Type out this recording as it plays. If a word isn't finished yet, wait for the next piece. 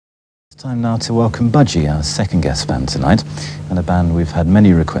It's time now to welcome Budgie, our second guest band tonight, and a band we've had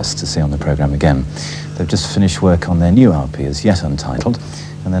many requests to see on the programme again. They've just finished work on their new LP, as yet untitled,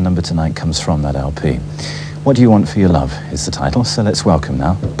 and their number tonight comes from that LP. What Do You Want For Your Love is the title, so let's welcome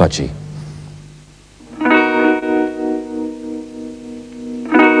now Budgie.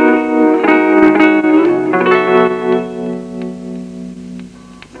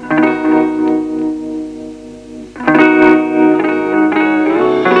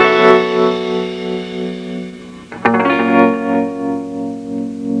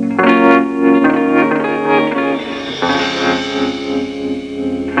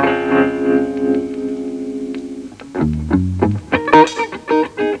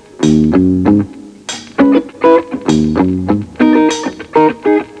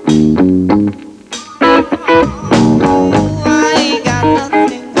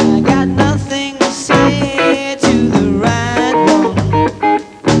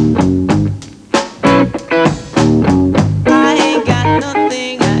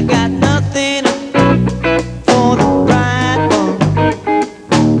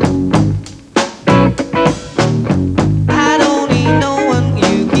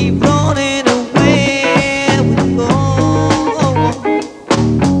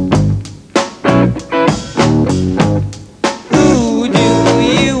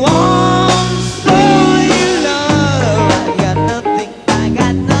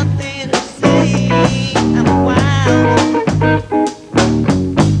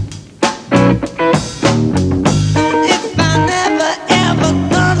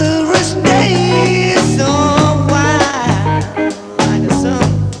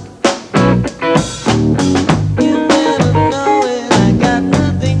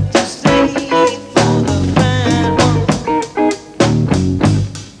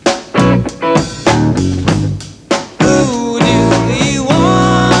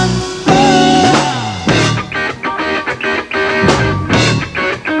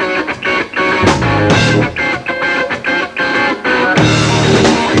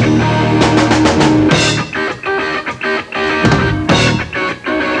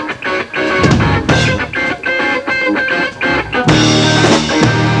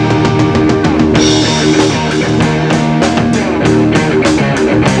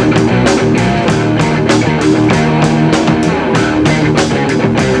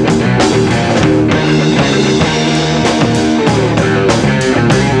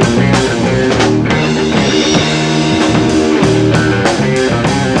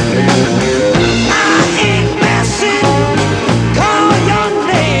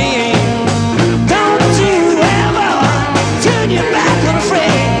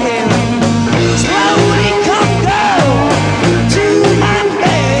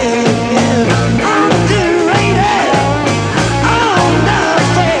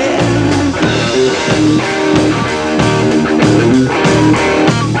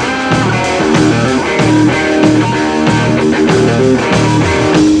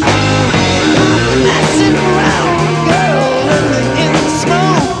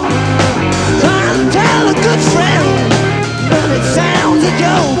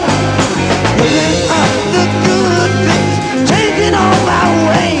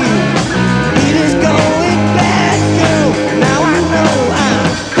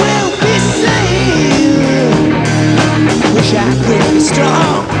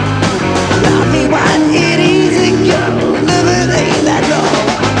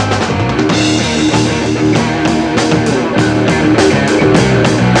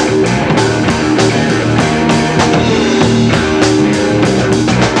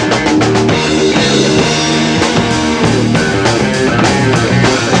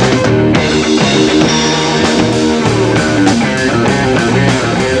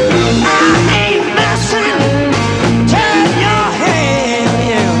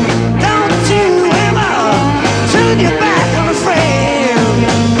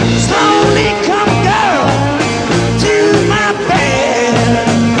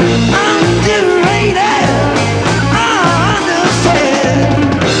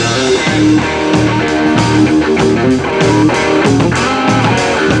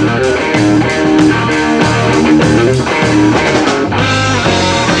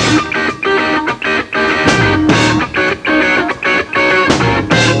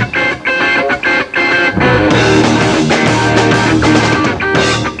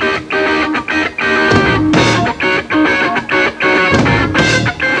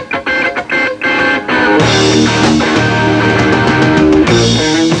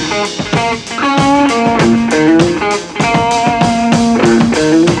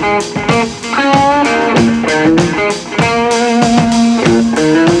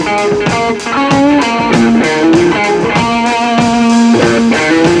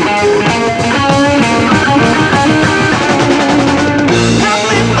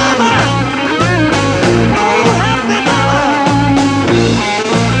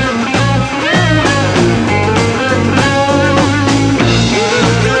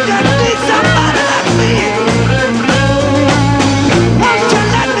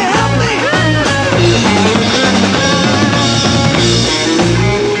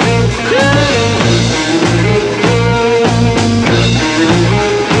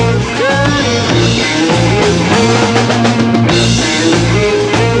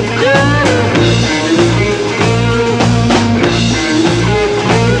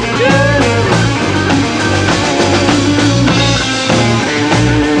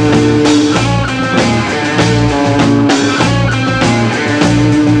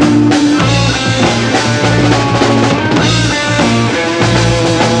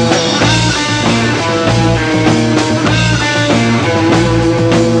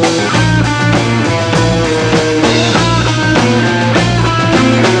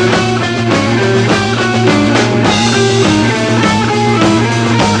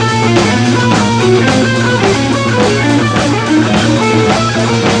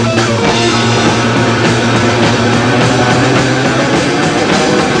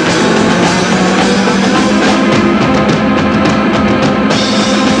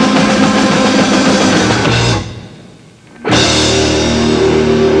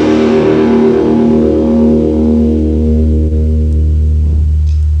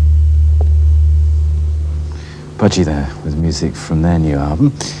 Budgie there with music from their new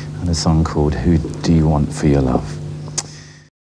album and a song called Who Do You Want For Your Love?